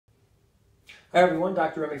Hi everyone,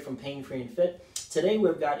 Dr. Remy from Pain Free and Fit. Today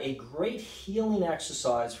we've got a great healing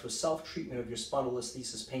exercise for self-treatment of your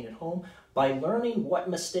spondylolisthesis pain at home by learning what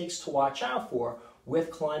mistakes to watch out for with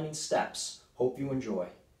climbing steps. Hope you enjoy.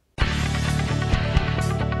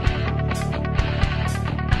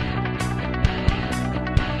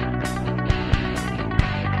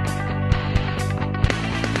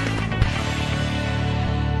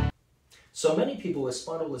 So many people with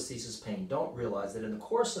spondylolisthesis pain don't realize that in the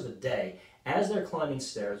course of a day, as they're climbing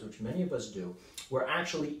stairs, which many of us do, we're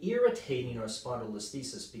actually irritating our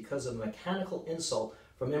spondylolisthesis because of mechanical insult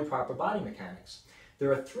from improper body mechanics.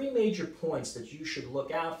 There are three major points that you should look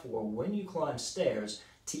out for when you climb stairs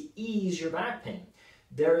to ease your back pain.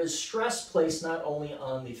 There is stress placed not only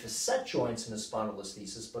on the facet joints in the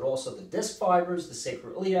spondylolisthesis, but also the disc fibers, the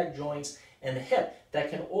sacroiliac joints, and the hip that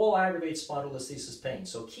can all aggravate spondylolisthesis pain.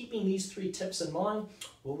 So keeping these three tips in mind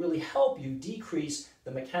will really help you decrease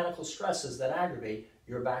the mechanical stresses that aggravate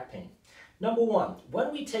your back pain. Number one,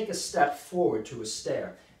 when we take a step forward to a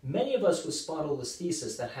stair, many of us with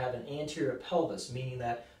spondylolisthesis that have an anterior pelvis, meaning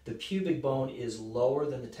that the pubic bone is lower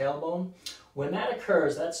than the tailbone, when that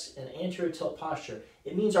occurs, that's an anterior tilt posture,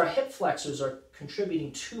 it means our hip flexors are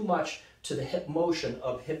contributing too much to the hip motion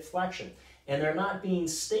of hip flexion, and they're not being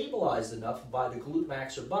stabilized enough by the glute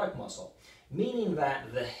max or buttock muscle, meaning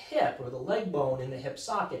that the hip or the leg bone in the hip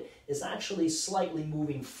socket is actually slightly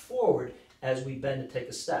moving forward as we bend to take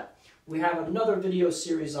a step. We have another video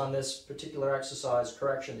series on this particular exercise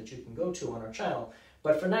correction that you can go to on our channel,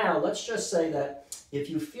 but for now, let's just say that if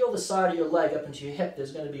you feel the side of your leg up into your hip,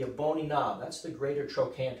 there's going to be a bony knob. That's the greater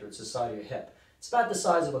trochanter. It's the side of your hip. It's about the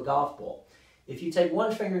size of a golf ball. If you take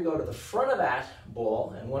one finger and go to the front of that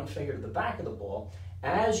ball and one finger to the back of the ball,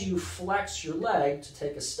 as you flex your leg to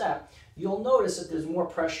take a step, you'll notice that there's more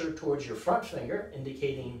pressure towards your front finger,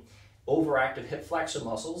 indicating overactive hip flexor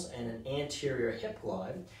muscles and an anterior hip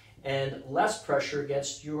glide, and less pressure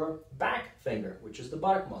against your back finger, which is the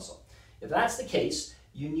buttock muscle. If that's the case,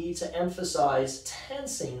 you need to emphasize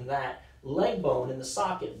tensing that leg bone in the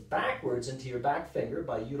socket backwards into your back finger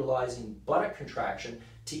by utilizing buttock contraction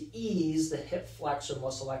to ease the hip flexor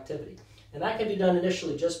muscle activity. And that can be done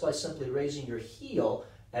initially just by simply raising your heel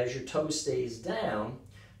as your toe stays down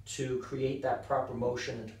to create that proper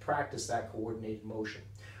motion and to practice that coordinated motion.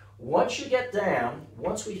 Once you get down,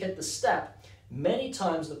 once we hit the step, many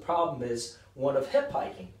times the problem is one of hip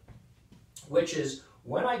hiking, which is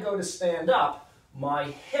when I go to stand up, my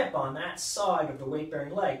hip on that side of the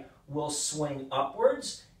weight-bearing leg will swing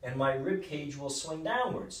upwards and my rib cage will swing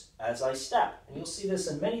downwards as I step. And you'll see this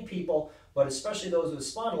in many people, but especially those with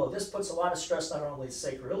spondylo. This puts a lot of stress not only the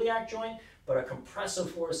sacroiliac joint, but a compressive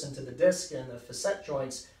force into the disc and the facet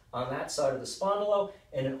joints on that side of the spondylo,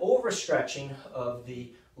 and an overstretching of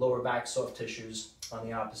the lower back soft tissues on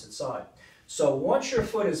the opposite side. So once your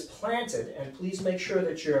foot is planted, and please make sure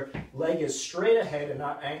that your leg is straight ahead and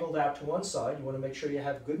not angled out to one side. You want to make sure you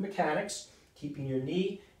have good mechanics, keeping your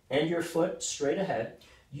knee and your foot straight ahead.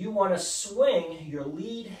 You want to swing your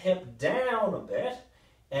lead hip down a bit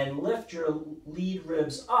and lift your lead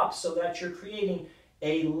ribs up so that you're creating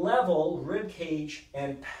a level rib cage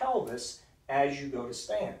and pelvis as you go to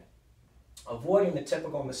stand, avoiding the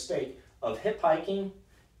typical mistake of hip hiking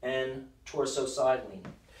and torso side lean.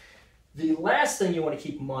 The last thing you want to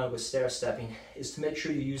keep in mind with stair stepping is to make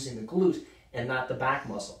sure you're using the glute and not the back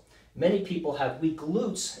muscle. Many people have weak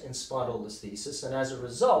glutes in spondylolisthesis, and as a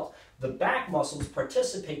result, the back muscles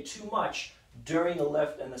participate too much during the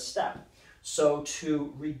lift and the step. So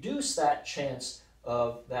to reduce that chance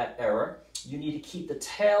of that error, you need to keep the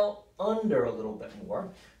tail under a little bit more.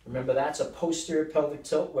 Remember, that's a posterior pelvic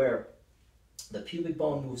tilt where the pubic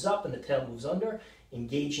bone moves up and the tail moves under,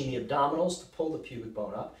 engaging the abdominals to pull the pubic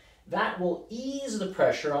bone up. That will ease the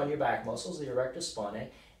pressure on your back muscles, the erector spinae,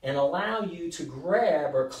 and allow you to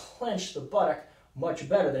grab or clench the buttock much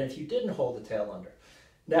better than if you didn't hold the tail under.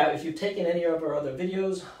 Now, if you've taken any of our other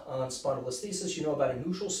videos on spondylolisthesis, you know about a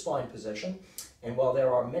neutral spine position. And while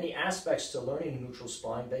there are many aspects to learning a neutral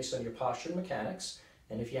spine based on your posture and mechanics,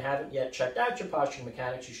 and if you haven't yet checked out your posture and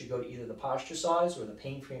mechanics, you should go to either the Posture Size or the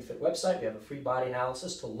Pain Free and Fit website. We have a free body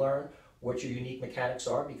analysis to learn what your unique mechanics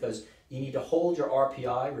are, because you need to hold your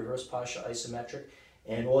RPI, reverse posture isometric,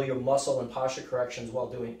 and all your muscle and posture corrections while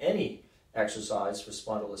doing any exercise for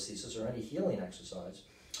spondylolisthesis or any healing exercise.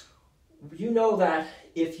 You know that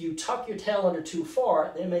if you tuck your tail under too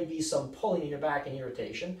far, there may be some pulling in your back and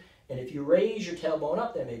irritation, and if you raise your tailbone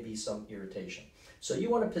up, there may be some irritation. So you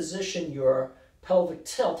want to position your pelvic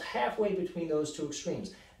tilt halfway between those two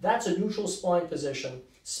extremes. That's a neutral spine position,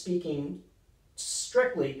 speaking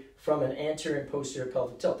strictly from an anterior and posterior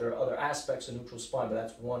pelvic tilt. There are other aspects of neutral spine, but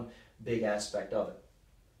that's one big aspect of it.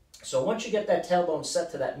 So once you get that tailbone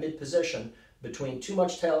set to that mid position, between too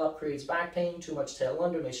much tail up creates back pain, too much tail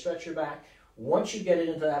under may stretch your back. Once you get it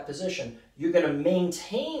into that position, you're going to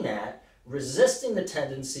maintain that, resisting the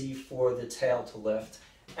tendency for the tail to lift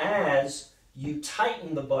as you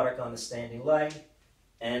tighten the buttock on the standing leg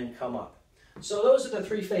and come up. So those are the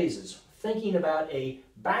three phases. Thinking about a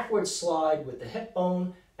backward slide with the hip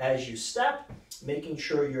bone as you step, making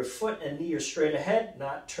sure your foot and knee are straight ahead,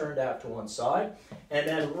 not turned out to one side. And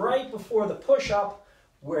then right before the push-up,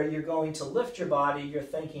 where you're going to lift your body, you're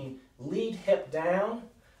thinking lead hip down,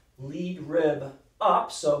 lead rib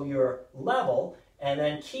up, so you're level, and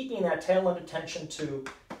then keeping that tail under tension to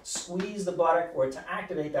squeeze the buttock or to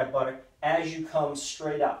activate that buttock as you come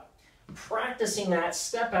straight up. Practicing that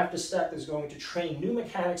step after step is going to train new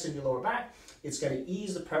mechanics in your lower back. It's going to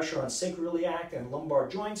ease the pressure on sacroiliac and lumbar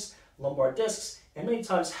joints, lumbar discs, and many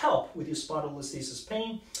times help with your spondylolisthesis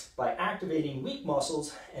pain by activating weak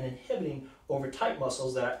muscles and inhibiting over tight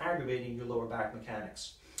muscles that are aggravating your lower back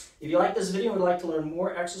mechanics. If you like this video and would like to learn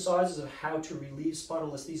more exercises of how to relieve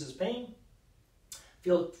spondylolisthesis pain,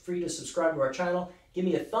 feel free to subscribe to our channel. Give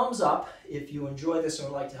me a thumbs up if you enjoy this and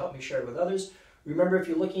would like to help me share it with others. Remember, if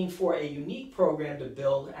you're looking for a unique program to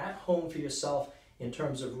build at home for yourself in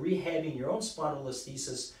terms of rehabbing your own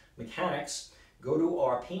spondylolisthesis mechanics, go to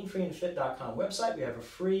our painfreeandfit.com website. We have a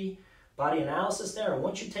free body analysis there, and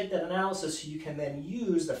once you take that analysis, you can then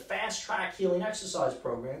use the Fast Track Healing Exercise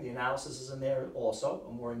Program. The analysis is in there also,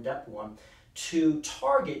 a more in-depth one, to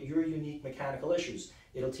target your unique mechanical issues.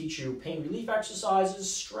 It'll teach you pain relief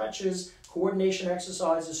exercises, stretches, coordination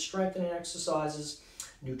exercises, strengthening exercises,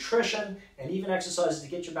 nutrition, and even exercises to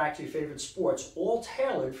get you back to your favorite sports, all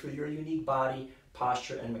tailored for your unique body,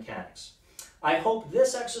 posture, and mechanics. I hope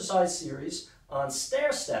this exercise series on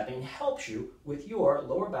stair stepping helps you with your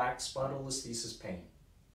lower back spondylolisthesis pain.